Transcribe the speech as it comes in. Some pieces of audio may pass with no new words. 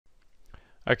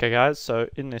Okay guys, so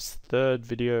in this third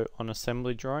video on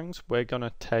assembly drawings, we're going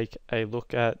to take a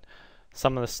look at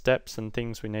some of the steps and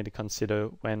things we need to consider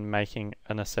when making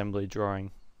an assembly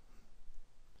drawing.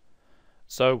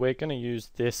 So we're going to use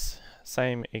this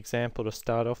same example to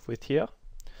start off with here.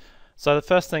 So the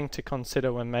first thing to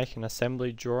consider when making an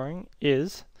assembly drawing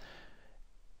is,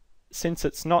 since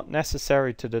it's not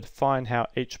necessary to define how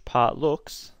each part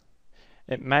looks,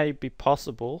 it may be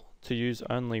possible to use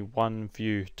only one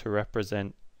view to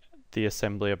represent the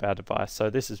assembly of our device. So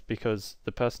this is because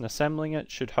the person assembling it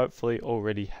should hopefully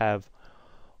already have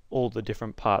all the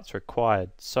different parts required.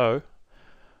 So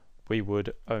we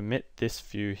would omit this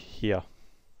view here.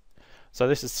 So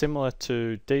this is similar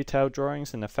to detail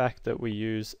drawings in the fact that we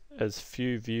use as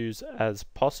few views as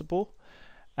possible,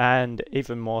 and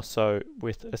even more so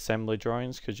with assembly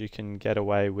drawings because you can get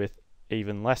away with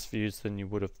even less views than you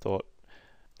would have thought.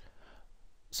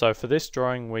 So for this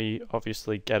drawing we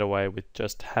obviously get away with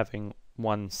just having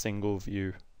one single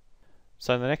view.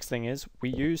 So the next thing is we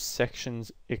use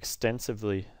sections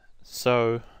extensively.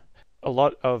 So a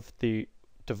lot of the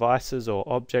devices or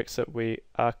objects that we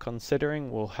are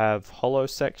considering will have hollow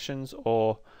sections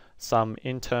or some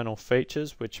internal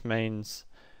features, which means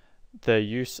the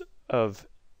use of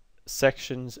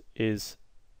sections is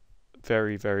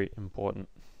very, very important.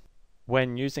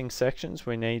 When using sections,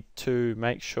 we need to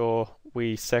make sure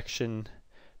we section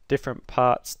different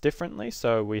parts differently,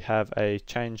 so we have a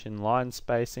change in line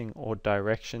spacing or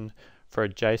direction for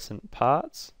adjacent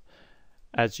parts.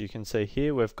 As you can see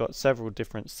here, we've got several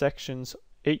different sections,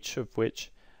 each of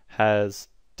which has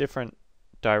different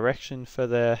direction for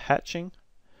their hatching.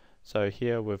 So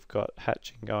here we've got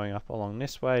hatching going up along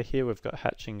this way, here we've got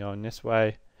hatching going this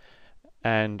way,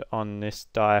 and on this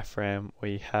diaphragm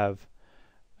we have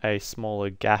a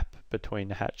smaller gap between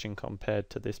the hatching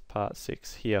compared to this part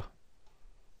 6 here.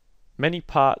 Many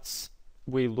parts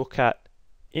we look at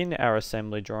in our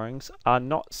assembly drawings are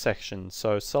not sections,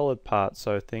 so solid parts,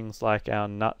 so things like our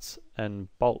nuts and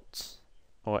bolts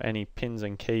or any pins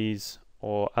and keys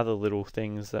or other little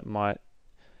things that might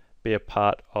be a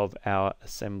part of our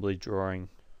assembly drawing.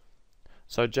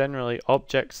 So generally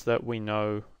objects that we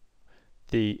know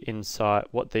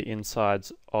what the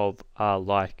insides of are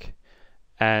like.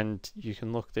 And you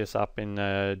can look this up in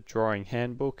the drawing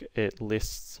handbook. It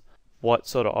lists what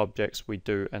sort of objects we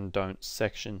do and don't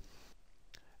section.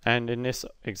 And in this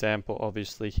example,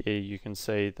 obviously here you can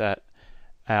see that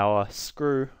our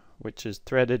screw, which is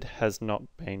threaded, has not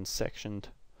been sectioned,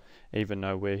 even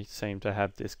though we seem to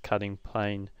have this cutting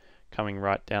plane coming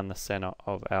right down the center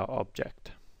of our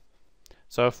object.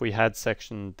 So if we had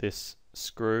sectioned this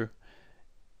screw,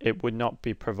 it would not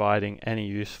be providing any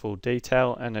useful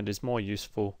detail, and it is more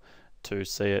useful to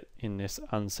see it in this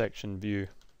unsectioned view.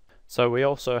 So we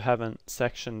also haven't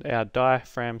sectioned our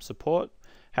diaphragm support.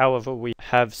 However, we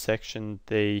have sectioned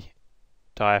the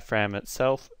diaphragm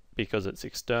itself because it's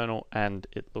external and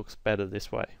it looks better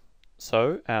this way.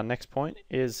 So our next point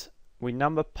is we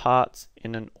number parts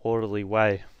in an orderly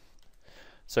way.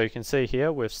 So you can see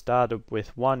here we've started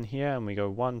with 1 here and we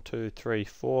go 1, 2, 3,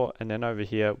 4, and then over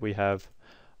here we have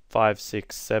 5,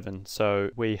 6, 7. So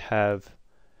we have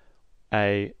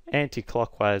a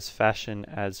anti-clockwise fashion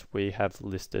as we have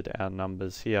listed our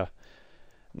numbers here.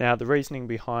 Now the reasoning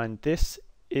behind this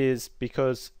is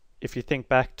because if you think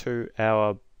back to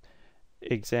our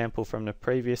example from the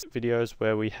previous videos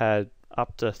where we had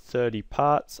up to 30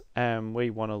 parts and we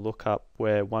want to look up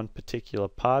where one particular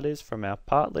part is from our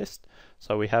part list,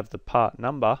 so we have the part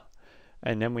number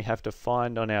and then we have to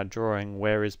find on our drawing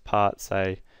where is part,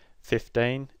 say,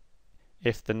 15.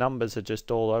 If the numbers are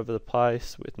just all over the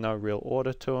place with no real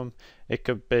order to them, it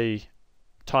could be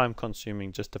time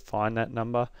consuming just to find that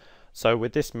number. So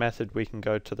with this method we can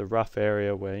go to the rough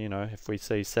area where, you know, if we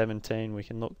see 17 we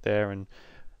can look there and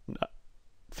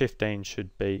 15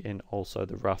 should be in also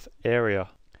the rough area.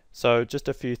 So just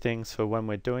a few things for when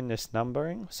we're doing this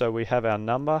numbering. So we have our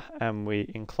number and we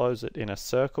enclose it in a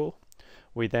circle.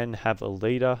 We then have a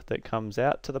leader that comes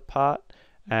out to the part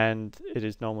and it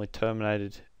is normally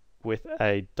terminated with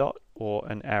a dot or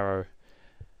an arrow.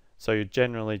 So you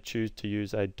generally choose to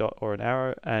use a dot or an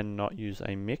arrow and not use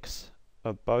a mix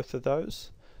of both of those.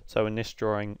 So in this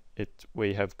drawing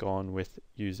we have gone with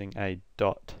using a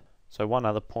dot. So one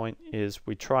other point is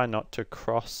we try not to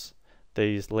cross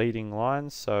these leading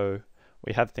lines, so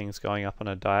we have things going up on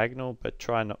a diagonal, but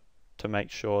try not to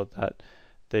make sure that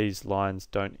these lines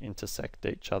don't intersect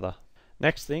each other.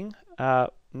 Next thing,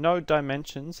 no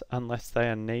dimensions unless they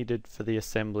are needed for the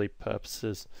assembly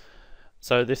purposes.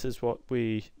 So this is what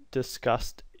we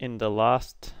discussed in the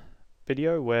last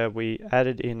video where we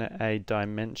added in a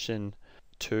dimension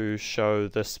to show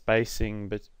the spacing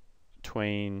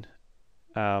between,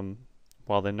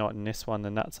 while they're not in this one, the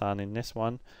nuts aren't in this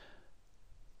one.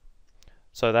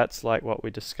 So that's like what we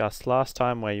discussed last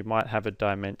time, where you might have a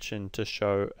dimension to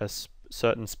show a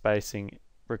certain spacing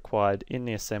required in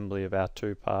the assembly of our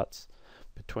two parts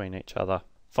between each other.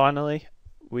 Finally,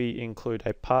 we include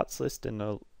a parts list in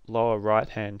the lower right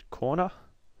hand corner.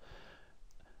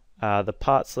 The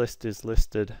parts list is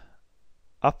listed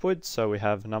upwards, so we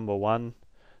have number 1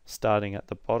 starting at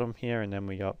the bottom here, and then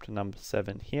we go up to number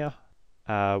 7 here.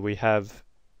 We have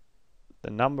the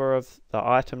number of the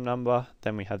item number,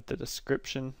 then we have the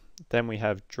description, then we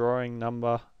have drawing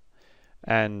number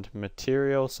and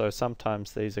material. So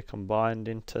sometimes these are combined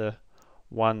into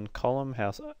one column,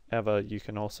 however you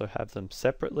can also have them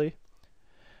separately.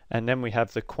 And then we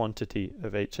have the quantity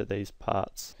of each of these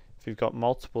parts. If you've got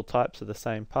multiple types of the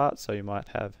same part, so you might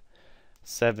have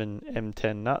 7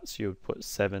 M10 nuts, you would put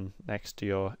 7 next to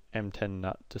your M10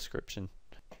 nut description.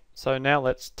 So now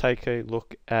let's take a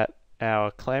look at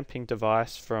our clamping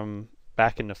device from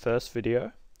back in the first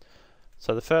video.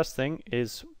 So the first thing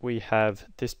is we have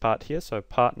this part here, so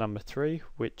part number 3,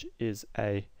 which is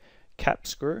a cap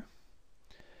screw,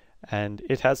 and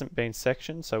it hasn't been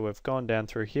sectioned, so we've gone down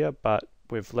through here, but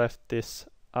we've left this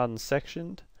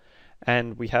unsectioned,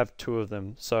 and we have 2 of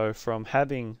them. So from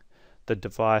having the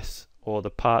device or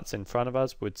the parts in front of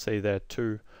us, we'd see there are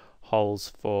 2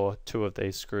 holes for 2 of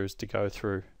these screws to go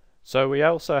through. So we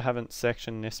also haven't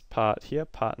sectioned this part here,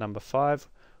 part number 5,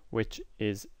 which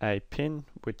is a pin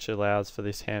which allows for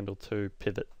this handle to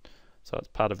pivot. So it's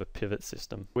part of a pivot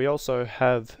system. We also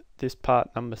have this part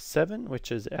number 7,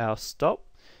 which is our stop.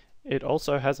 It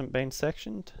also hasn't been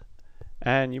sectioned,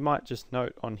 and you might just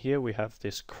note on here we have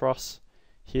this cross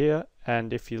here,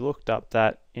 and if you looked up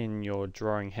that in your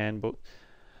drawing handbook,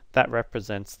 that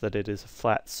represents that it is a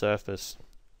flat surface,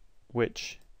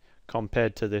 which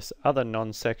compared to this other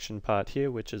non-section part here,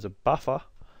 which is a buffer,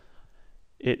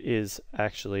 it is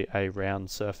actually a round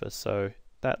surface. So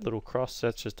that little cross,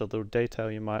 that's just a little detail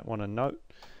you might want to note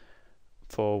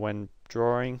for when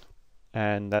drawing,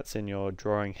 and that's in your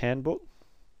drawing handbook.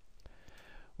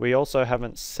 We also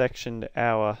haven't sectioned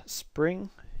our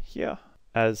spring here,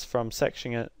 as from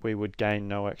sectioning it we would gain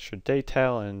no extra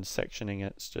detail, and sectioning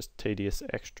it's just tedious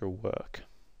extra work.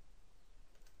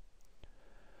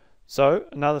 So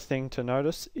another thing to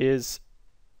notice is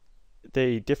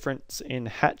the difference in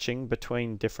hatching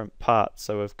between different parts.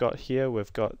 So we've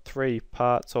got 3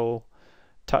 parts all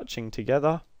touching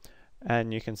together,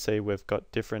 and you can see we've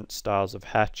got different styles of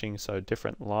hatching, so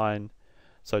different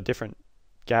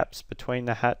gaps between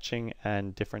the hatching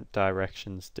and different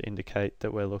directions to indicate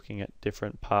that we're looking at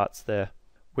different parts there.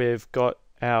 We've got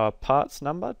our parts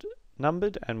numbered,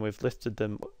 and we've listed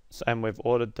them and we've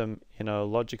ordered them in a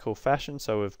logical fashion.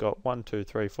 So we've got 1, 2,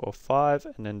 3, 4, 5,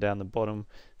 and then down the bottom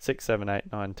 6, 7, 8,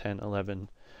 9, 10, 11.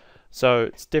 So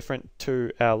it's different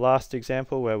to our last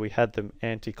example where we had them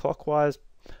anti-clockwise,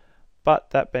 but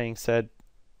that being said,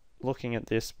 looking at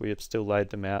this, we have still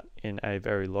laid them out in a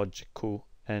very logical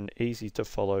and easy to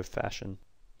follow fashion.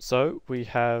 So we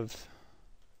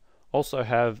also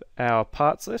have our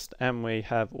parts list, and we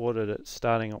have ordered it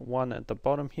starting at 1 at the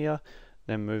bottom here,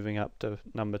 then moving up to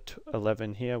number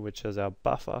 11 here, which is our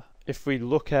buffer. If we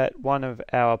look at one of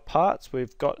our parts,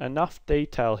 we've got enough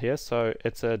detail here. So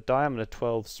it's a diameter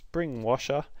 12 spring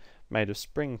washer made of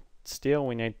spring steel.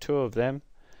 We need 2 of them.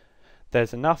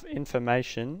 There's enough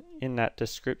information in that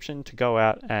description to go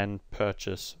out and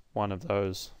purchase one of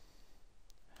those.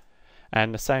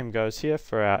 And the same goes here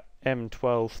for our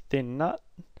M12 thin nut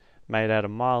made out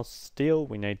of mild steel.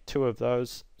 We need 2 of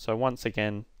those. So once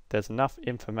again, there's enough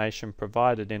information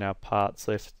provided in our parts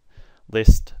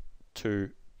list to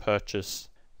purchase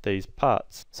these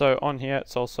parts. So on here,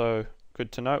 it's also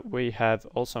good to note we have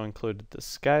also included the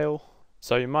scale.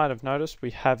 So you might have noticed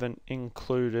we haven't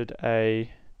included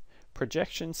a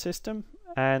projection system,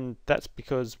 and that's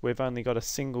because we've only got a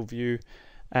single view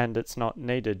and it's not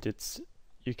needed.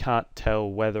 You can't tell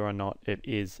whether or not it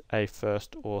is a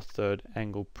first or third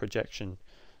angle projection,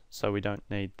 so we don't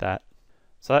need that.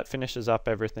 So that finishes up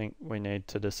everything we need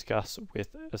to discuss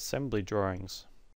with assembly drawings.